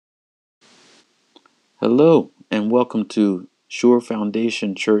Hello, and welcome to Sure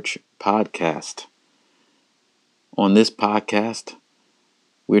Foundation Church podcast. On this podcast,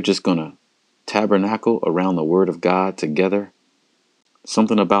 we're just going to tabernacle around the Word of God together.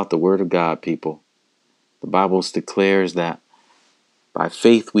 Something about the Word of God, people. The Bible declares that by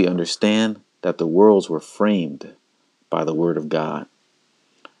faith we understand that the worlds were framed by the Word of God.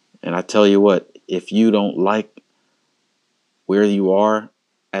 And I tell you what, if you don't like where you are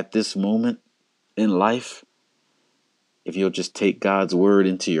at this moment in life, if you'll just take God's Word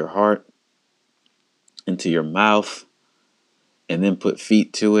into your heart, into your mouth, and then put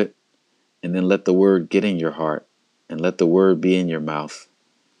feet to it, and then let the Word get in your heart, and let the Word be in your mouth,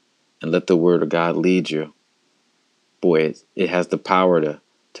 and let the Word of God lead you. Boy, it has the power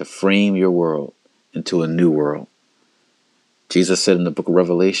to frame your world into a new world. Jesus said in the book of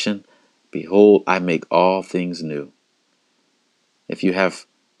Revelation, "Behold, I make all things new." If you have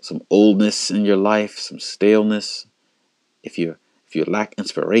some oldness in your life, some staleness, if you lack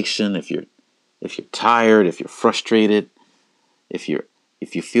inspiration, if you're tired, if you're frustrated, if you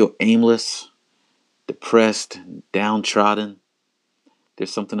feel aimless, depressed, downtrodden,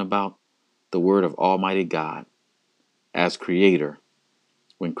 there's something about the word of Almighty God as creator.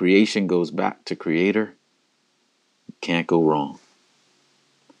 When creation goes back to creator, you can't go wrong.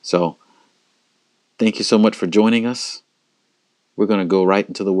 So thank you so much for joining us. We're going to go right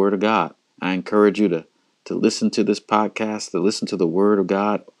into the word of God. I encourage you to listen to this podcast, to listen to the word of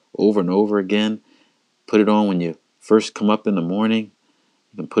God over and over again. Put it on when you first come up in the morning.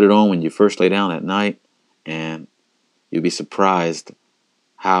 You can put it on when you first lay down at night, and you'll be surprised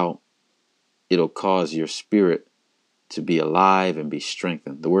how it'll cause your spirit to be alive and be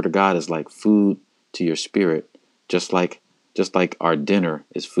strengthened. The word of God is like food to your spirit, just like our dinner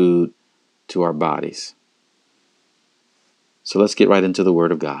is food to our bodies. So let's get right into the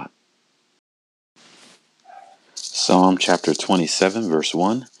word of God. Psalm chapter 27, verse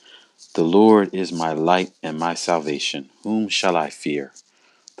 1. The Lord is my light and my salvation. Whom shall I fear?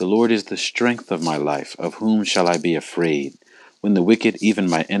 The Lord is the strength of my life. Of whom shall I be afraid? When the wicked, even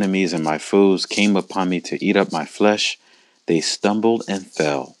my enemies and my foes, came upon me to eat up my flesh, they stumbled and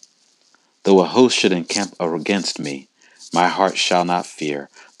fell. Though a host should encamp against me, my heart shall not fear.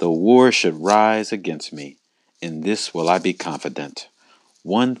 Though war should rise against me, in this will I be confident.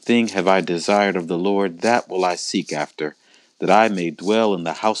 One thing have I desired of the Lord, that will I seek after, that I may dwell in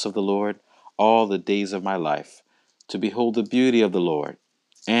the house of the Lord all the days of my life, to behold the beauty of the Lord,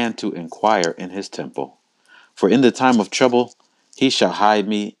 and to inquire in his temple. For in the time of trouble he shall hide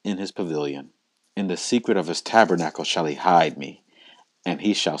me in his pavilion. In the secret of his tabernacle shall he hide me, and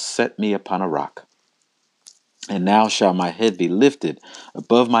he shall set me upon a rock. And now shall my head be lifted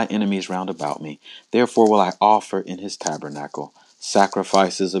above my enemies round about me. Therefore will I offer in his tabernacle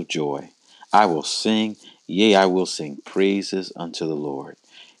sacrifices of joy. I will sing, yea, I will sing praises unto the Lord.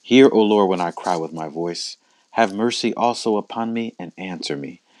 Hear, O Lord, when I cry with my voice. Have mercy also upon me, and answer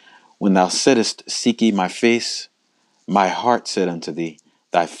me. When thou saidst, Seek ye my face, my heart said unto thee,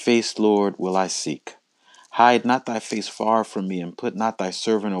 Thy face, Lord, will I seek. Hide not thy face far from me, and put not thy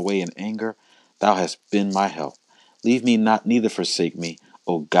servant away in anger. Thou hast been my help. Leave me not, neither forsake me,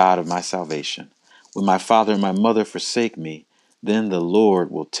 O God of my salvation. When my father and my mother forsake me, then the Lord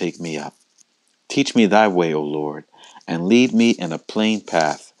will take me up. Teach me thy way, O Lord, and lead me in a plain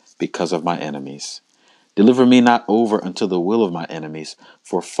path because of my enemies. Deliver me not over unto the will of my enemies,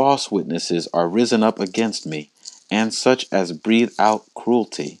 for false witnesses are risen up against me, and such as breathe out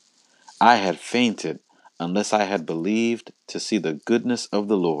cruelty. I had fainted unless I had believed to see the goodness of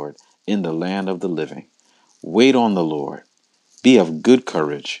the Lord in the land of the living. Wait on the Lord. Be of good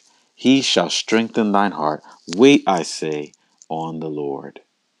courage. He shall strengthen thine heart. Wait, I say, on the Lord.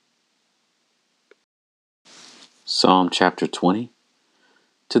 Psalm chapter 20.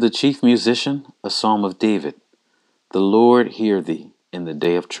 To the chief musician, a psalm of David. The Lord hear thee in the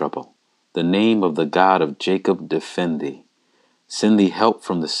day of trouble. The name of the God of Jacob defend thee. Send thee help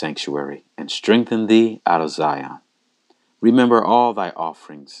from the sanctuary, and strengthen thee out of Zion. Remember all thy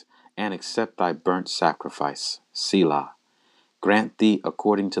offerings, and accept thy burnt sacrifice. Selah. Grant thee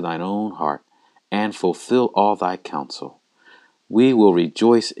according to thine own heart, and fulfill all thy counsel. We will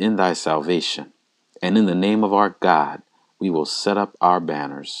rejoice in thy salvation, and in the name of our God we will set up our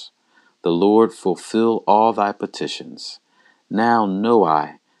banners. The Lord fulfill all thy petitions. Now know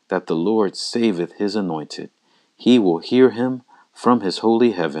I that the Lord saveth his anointed. He will hear him from his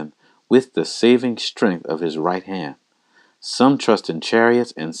holy heaven with the saving strength of his right hand. Some trust in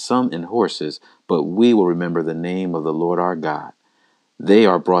chariots and some in horses, but we will remember the name of the Lord our God. They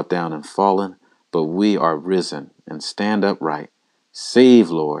are brought down and fallen, but we are risen and stand upright. Save,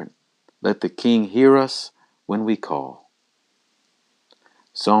 Lord. Let the King hear us when we call.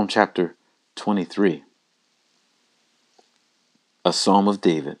 Psalm chapter 23. A Psalm of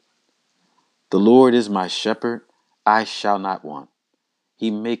David. The Lord is my shepherd, I shall not want. He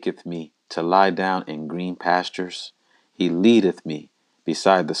maketh me to lie down in green pastures. He leadeth me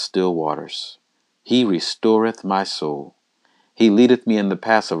beside the still waters. He restoreth my soul. He leadeth me in the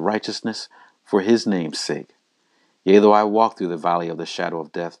paths of righteousness for his name's sake. Yea, though I walk through the valley of the shadow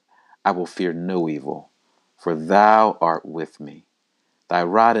of death, I will fear no evil, for thou art with me. Thy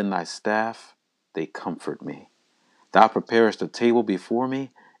rod and thy staff, they comfort me. Thou preparest a table before me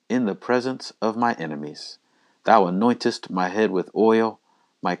in the presence of my enemies. Thou anointest my head with oil,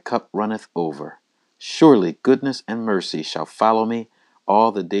 my cup runneth over. Surely goodness and mercy shall follow me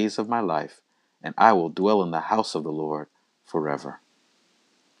all the days of my life, and I will dwell in the house of the Lord forever.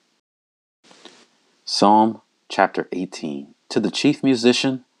 Psalm chapter 18. To the chief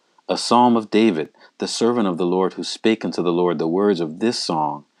musician, a psalm of David, the servant of the Lord, who spake unto the Lord the words of this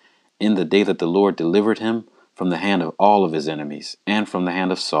song in the day that the Lord delivered him from the hand of all of his enemies, and from the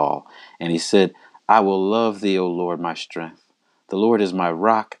hand of Saul. And he said, I will love thee, O Lord, my strength. The Lord is my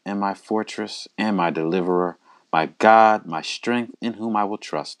rock and my fortress and my deliverer, my God, my strength, in whom I will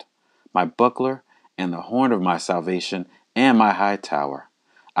trust, my buckler and the horn of my salvation and my high tower.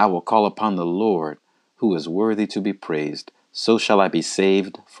 I will call upon the Lord, who is worthy to be praised. So shall I be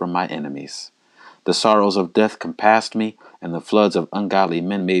saved from my enemies. The sorrows of death compassed me, and the floods of ungodly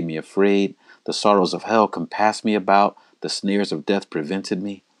men made me afraid. The sorrows of hell compassed me about. The snares of death prevented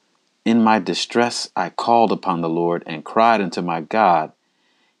me. In my distress I called upon the Lord and cried unto my God.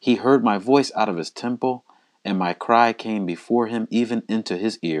 He heard my voice out of his temple, and my cry came before him even into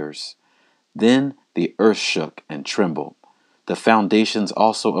his ears. Then the earth shook and trembled. The foundations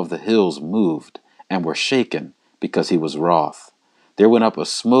also of the hills moved and were shaken, because he was wroth. There went up a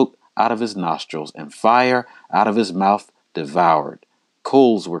smoke out of his nostrils, and fire out of his mouth devoured.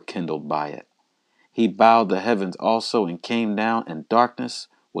 Coals were kindled by it. He bowed the heavens also, and came down, and darkness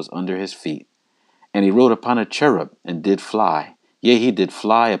was under his feet. And he rode upon a cherub, and did fly. Yea, he did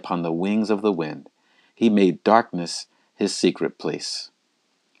fly upon the wings of the wind. He made darkness his secret place.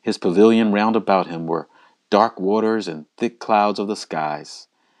 His pavilion round about him were dark waters and thick clouds of the skies.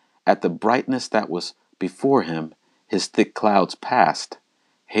 At the brightness that was before him, his thick clouds passed,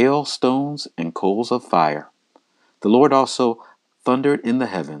 hail, stones, and coals of fire. The Lord also thundered in the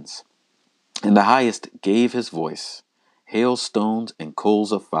heavens, and the highest gave his voice, hail, stones, and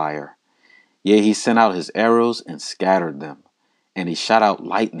coals of fire. Yea, he sent out his arrows and scattered them, and he shot out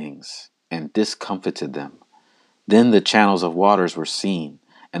lightnings and discomfited them. Then the channels of waters were seen,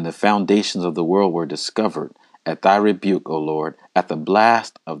 and the foundations of the world were discovered at thy rebuke, O Lord, at the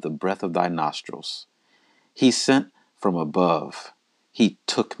blast of the breath of thy nostrils. He sent from above. He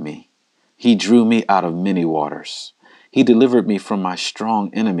took me. He drew me out of many waters. He delivered me from my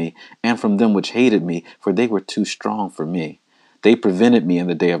strong enemy and from them which hated me, for they were too strong for me. They prevented me in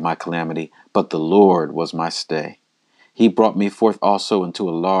the day of my calamity, but the Lord was my stay. He brought me forth also into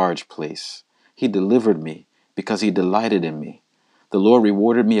a large place. He delivered me, because he delighted in me. The Lord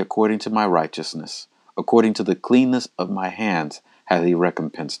rewarded me according to my righteousness. According to the cleanness of my hands hath he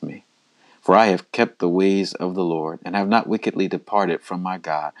recompensed me. For I have kept the ways of the Lord, and have not wickedly departed from my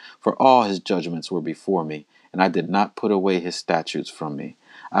God. For all his judgments were before me, and I did not put away his statutes from me.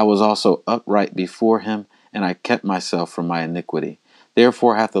 I was also upright before him, and I kept myself from my iniquity.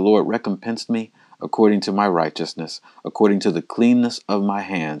 Therefore hath the Lord recompensed me according to my righteousness, according to the cleanness of my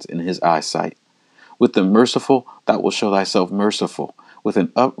hands in his eyesight. With the merciful thou wilt show thyself merciful. With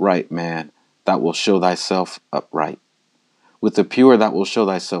an upright man thou wilt show thyself upright. With the pure thou wilt show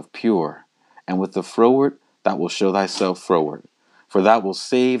thyself pure, and with the froward thou wilt show thyself froward. For thou wilt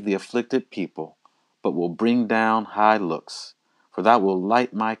save the afflicted people, but will bring down high looks. For thou wilt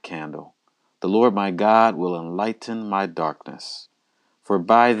light my candle. The Lord my God will enlighten my darkness. For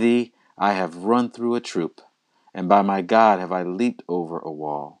by thee I have run through a troop, and by my God have I leaped over a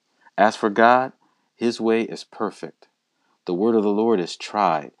wall. As for God, his way is perfect. The word of the Lord is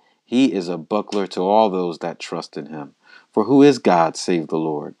tried. He is a buckler to all those that trust in him. For who is God save the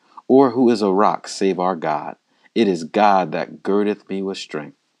Lord? Or who is a rock save our God? It is God that girdeth me with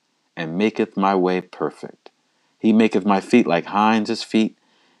strength, and maketh my way perfect. He maketh my feet like hinds' feet,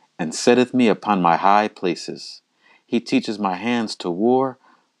 and setteth me upon my high places. He teaches my hands to war,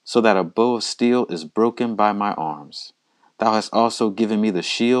 so that a bow of steel is broken by my arms. Thou hast also given me the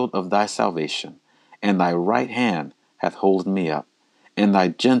shield of thy salvation, and thy right hand hath holden me up, and thy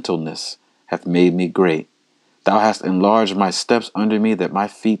gentleness hath made me great. Thou hast enlarged my steps under me, that my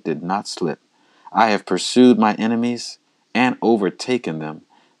feet did not slip. I have pursued my enemies and overtaken them.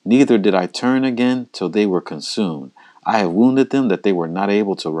 Neither did I turn again till they were consumed. I have wounded them that they were not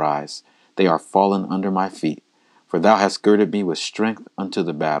able to rise. They are fallen under my feet. For thou hast girded me with strength unto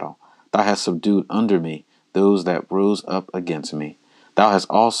the battle. Thou hast subdued under me those that rose up against me. Thou hast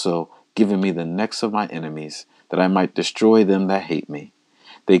also given me the necks of my enemies, that I might destroy them that hate me.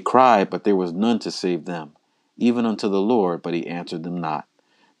 They cried, but there was none to save them, even unto the Lord, but he answered them not.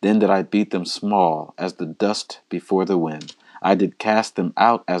 Then did I beat them small as the dust before the wind. I did cast them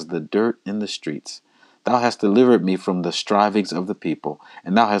out as the dirt in the streets. Thou hast delivered me from the strivings of the people,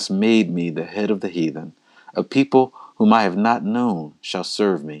 and thou hast made me the head of the heathen. A people whom I have not known shall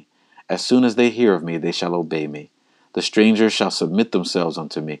serve me. As soon as they hear of me, they shall obey me. The strangers shall submit themselves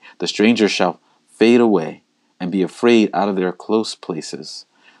unto me. The strangers shall fade away and be afraid out of their close places.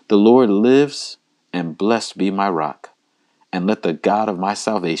 The Lord lives, and blessed be my rock, and let the God of my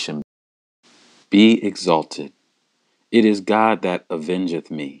salvation be exalted. It is God that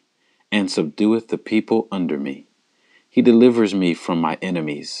avengeth me, and subdueth the people under me. He delivers me from my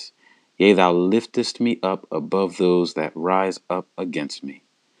enemies. Yea, thou liftest me up above those that rise up against me.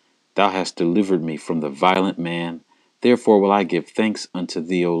 Thou hast delivered me from the violent man. Therefore will I give thanks unto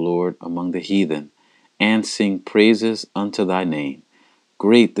thee, O Lord, among the heathen, and sing praises unto thy name.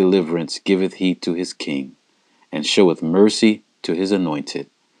 Great deliverance giveth he to his king, and showeth mercy to his anointed,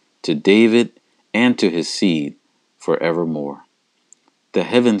 to David and to his seed forevermore. The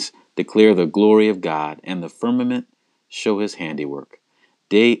heavens declare the glory of God, and the firmament show his handiwork.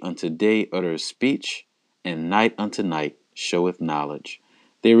 Day unto day utters speech, and night unto night showeth knowledge.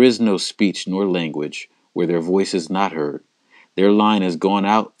 There is no speech nor language where their voice is not heard. Their line is gone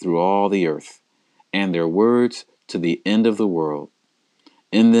out through all the earth, and their words to the end of the world.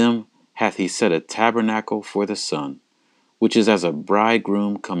 In them hath he set a tabernacle for the sun, which is as a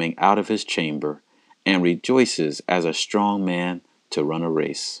bridegroom coming out of his chamber, and rejoices as a strong man to run a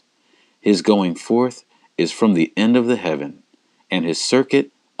race. His going forth is from the end of the heaven, and his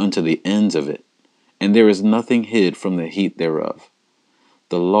circuit unto the ends of it, and there is nothing hid from the heat thereof.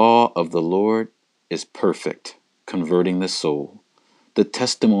 The law of the Lord is perfect, converting the soul. The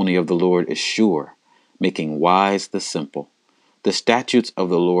testimony of the Lord is sure, making wise the simple. The statutes of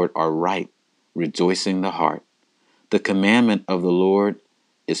the Lord are right, rejoicing the heart. The commandment of the Lord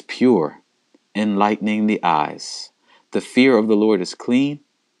is pure, enlightening the eyes. The fear of the Lord is clean,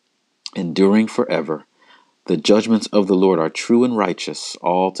 enduring forever. The judgments of the Lord are true and righteous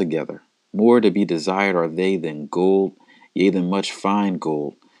altogether. More to be desired are they than gold, yea, than much fine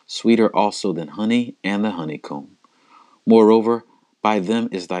gold, sweeter also than honey and the honeycomb. Moreover, by them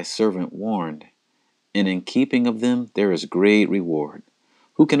is thy servant warned, and in keeping of them there is great reward.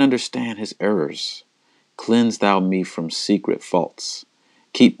 Who can understand his errors? Cleanse thou me from secret faults.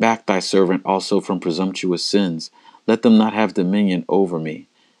 Keep back thy servant also from presumptuous sins. Let them not have dominion over me.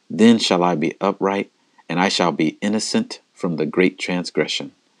 Then shall I be upright, and I shall be innocent from the great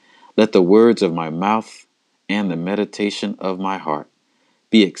transgression. Let the words of my mouth and the meditation of my heart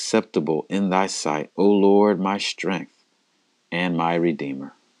be acceptable in thy sight, O Lord, my strength and my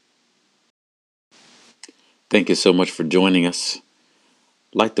Redeemer. Thank you so much for joining us.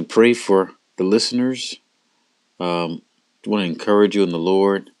 I'd like to pray for the listeners. I want to encourage you in the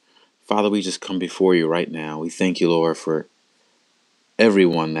Lord. Father, we just come before you right now. We thank you, Lord, for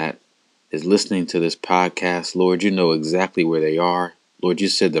everyone that is listening to this podcast. Lord, you know exactly where they are. Lord, you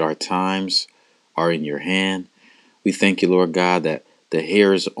said that our times are in your hand. We thank you, Lord God, that the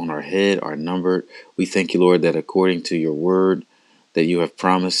hairs on our head are numbered. We thank you, Lord, that according to your word, that you have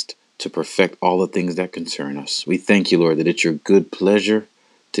promised to perfect all the things that concern us. We thank you, Lord, that it's your good pleasure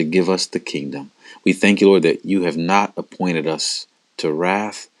to give us the kingdom. We thank you, Lord, that you have not appointed us to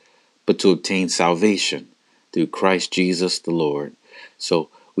wrath, but to obtain salvation through Christ Jesus the Lord. So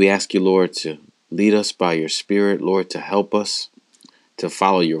we ask you, Lord, to lead us by your Spirit, Lord, to help us to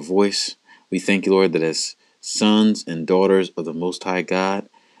follow your voice. We thank you, Lord, that as sons and daughters of the Most High God,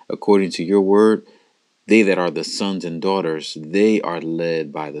 according to your word, they that are the sons and daughters, they are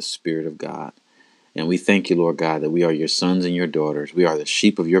led by the Spirit of God. And we thank you, Lord God, that we are your sons and your daughters. We are the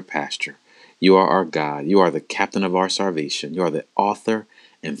sheep of your pasture. You are our God. You are the captain of our salvation. You are the author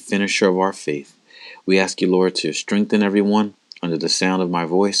and finisher of our faith. We ask you, Lord, to strengthen everyone under the sound of my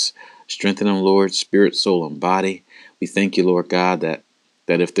voice. Strengthen them, Lord, spirit, soul, and body. We thank you, Lord God, that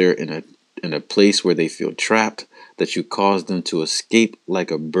if they're in a place where they feel trapped, that you cause them to escape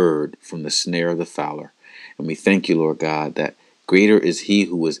like a bird from the snare of the fowler. And we thank you, Lord God, that greater is he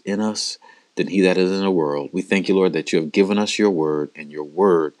who is in us than he that is in the world. We thank you, Lord, that you have given us your word, and your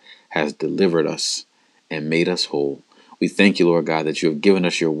word has delivered us and made us whole. We thank you, Lord God, that you have given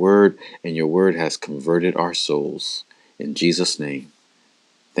us your word, and your word has converted our souls. In Jesus' name,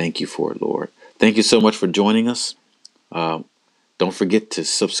 Thank you for it, Lord. Thank you so much for joining us. Don't forget to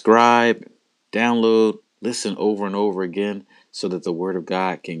subscribe, download, listen over and over again so that the Word of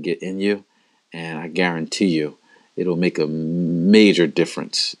God can get in you. And I guarantee you, it'll make a major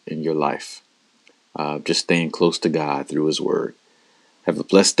difference in your life. Just staying close to God through His Word. Have a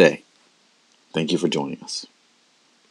blessed day. Thank you for joining us.